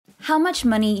How much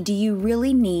money do you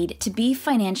really need to be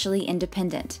financially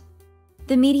independent?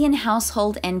 The median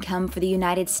household income for the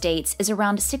United States is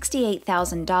around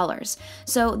 $68,000,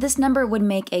 so this number would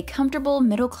make a comfortable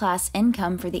middle-class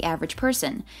income for the average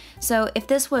person. So if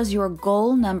this was your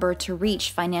goal number to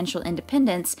reach financial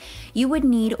independence, you would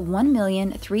need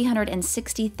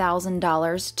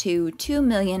 $1,360,000 to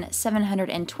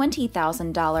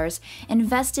 $2,720,000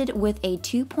 invested with a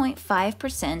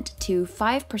 2.5% to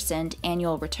 5%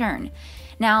 annual return.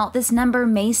 Now, this number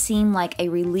may seem like a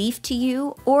relief to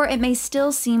you, or it may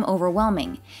still seem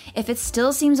overwhelming. If it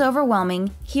still seems overwhelming,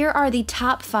 here are the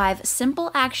top 5 simple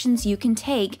actions you can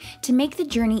take to make the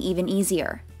journey even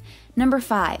easier. Number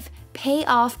 5, pay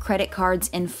off credit cards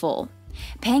in full.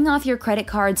 Paying off your credit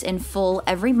cards in full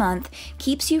every month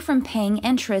keeps you from paying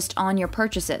interest on your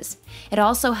purchases. It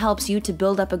also helps you to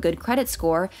build up a good credit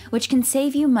score, which can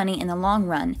save you money in the long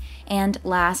run. And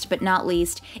last but not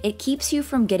least, it keeps you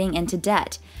from getting into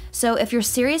debt. So if you're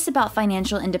serious about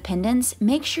financial independence,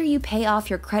 make sure you pay off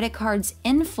your credit cards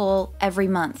in full every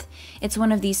month. It's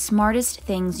one of the smartest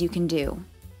things you can do.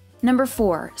 Number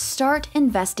 4, start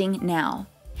investing now.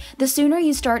 The sooner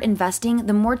you start investing,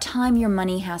 the more time your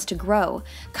money has to grow.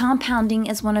 Compounding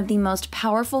is one of the most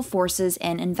powerful forces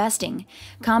in investing.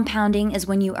 Compounding is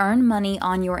when you earn money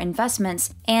on your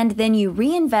investments, and then you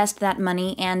reinvest that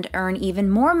money and earn even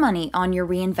more money on your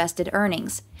reinvested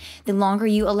earnings. The longer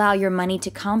you allow your money to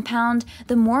compound,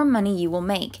 the more money you will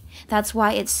make. That's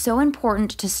why it's so important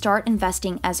to start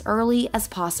investing as early as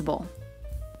possible.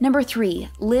 Number 3,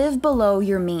 live below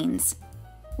your means.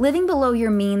 Living below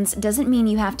your means doesn't mean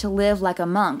you have to live like a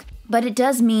monk, but it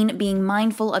does mean being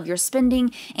mindful of your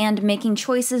spending and making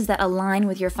choices that align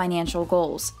with your financial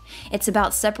goals. It's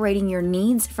about separating your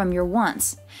needs from your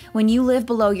wants. When you live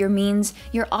below your means,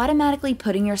 you're automatically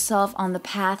putting yourself on the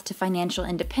path to financial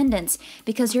independence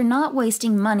because you're not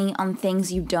wasting money on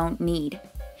things you don't need.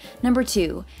 Number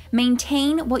 2,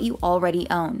 maintain what you already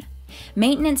own.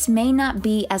 Maintenance may not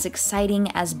be as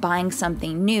exciting as buying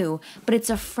something new, but it's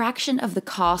a fraction of the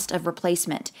cost of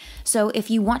replacement. So if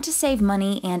you want to save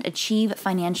money and achieve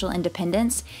financial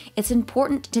independence, it's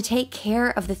important to take care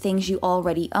of the things you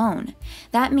already own.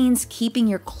 That means keeping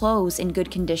your clothes in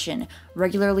good condition,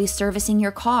 regularly servicing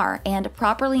your car, and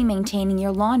properly maintaining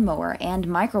your lawnmower and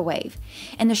microwave.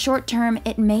 In the short term,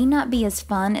 it may not be as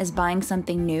fun as buying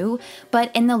something new,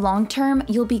 but in the long term,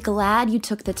 you'll be glad you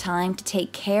took the time to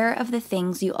take care of the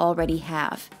things you already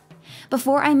have.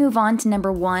 Before I move on to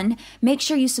number 1, make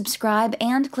sure you subscribe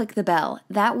and click the bell.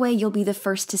 That way you'll be the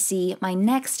first to see my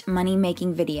next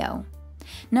money-making video.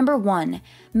 Number 1,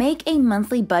 make a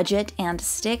monthly budget and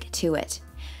stick to it.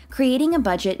 Creating a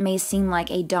budget may seem like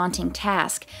a daunting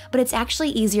task, but it's actually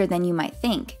easier than you might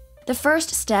think. The first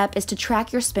step is to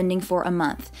track your spending for a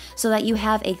month so that you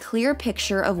have a clear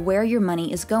picture of where your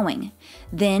money is going.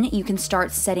 Then you can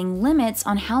start setting limits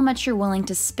on how much you're willing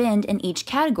to spend in each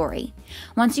category.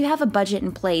 Once you have a budget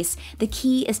in place, the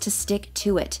key is to stick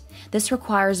to it. This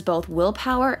requires both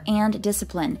willpower and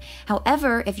discipline.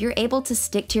 However, if you're able to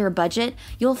stick to your budget,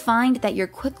 you'll find that you're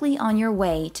quickly on your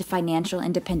way to financial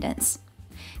independence.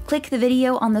 Click the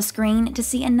video on the screen to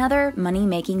see another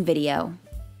money-making video.